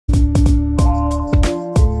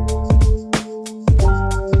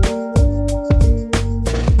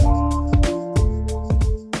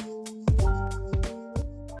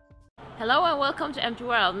welcome to Empty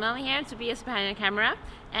World. Melanie here, Tobias behind the camera,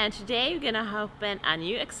 and today we're gonna open a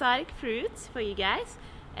new exotic fruit for you guys.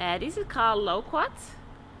 This is called Loquats.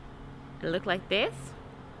 It looks like this.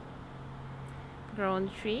 Grow on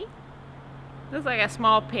the tree. Looks like a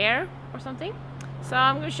small pear or something. So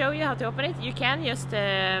I'm gonna show you how to open it. You can just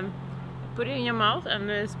put it in your mouth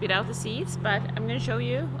and spit out the seeds, but I'm gonna show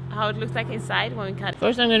you how it looks like inside when we cut it.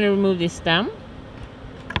 First I'm gonna remove this stem.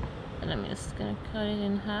 And I'm just gonna cut it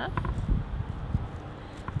in half.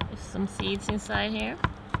 There's some seeds inside here.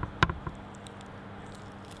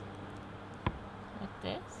 Like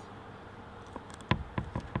this.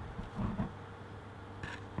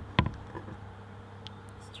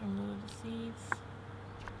 Just remove the seeds.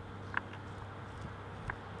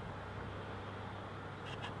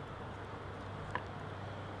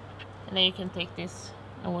 And then you can take this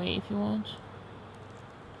away if you want.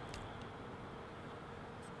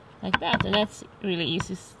 Like that, and that's really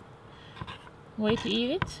easy way to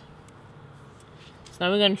eat it. So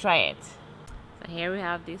now we're gonna try it. So here we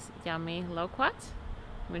have this yummy loquat.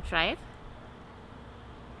 I'm gonna try it.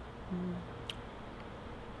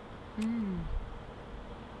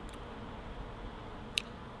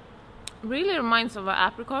 Really reminds of an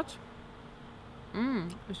apricot.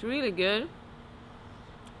 It's really good.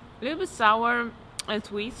 A little bit sour and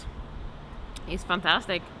sweet. It's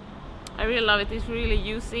fantastic. I really love it. It's really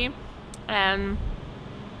juicy, and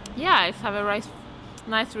yeah, it's have a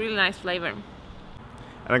really nice flavor.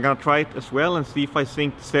 And I'm gonna try it as well and see if I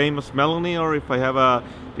think the same as Melanie or if I have a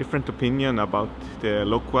different opinion about the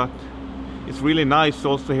loquat. It's really nice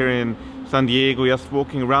also here in San Diego, just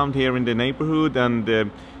walking around here in the neighborhood, and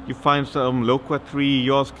you find some loquat tree,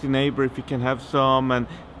 you ask the neighbor if you can have some, and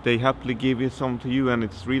they happily give it some to you, and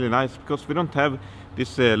it's really nice because we don't have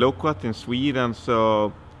this loquat in Sweden,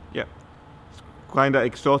 so yeah. Kind of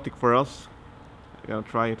exotic for us. I'm gonna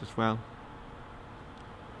try it as well.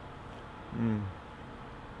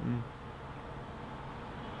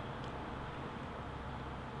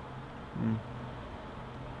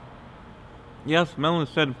 Yes, Melanie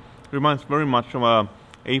said reminds very much of a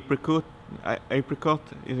apricot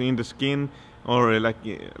in the skin, or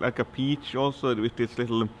like a peach also, with this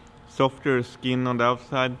little softer skin on the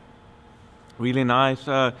outside. Really nice,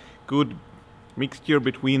 good mixture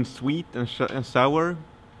between sweet and sour,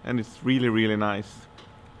 and it's really nice.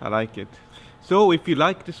 I like it. So if you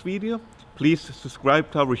like this video, please subscribe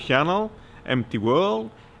to our channel Empty World,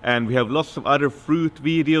 and we have lots of other fruit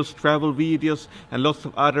videos, travel videos, and lots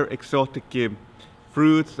of other exotic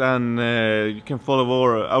fruits, and you can follow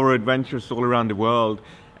our adventures all around the world.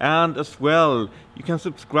 And as well, you can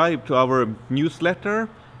subscribe to our newsletter,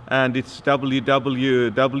 and it's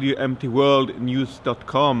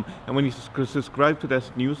www.emptyworldnews.com, and when you subscribe to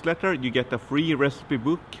this newsletter, you get a free recipe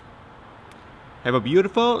book. Have a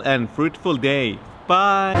beautiful and fruitful day.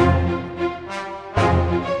 Bye!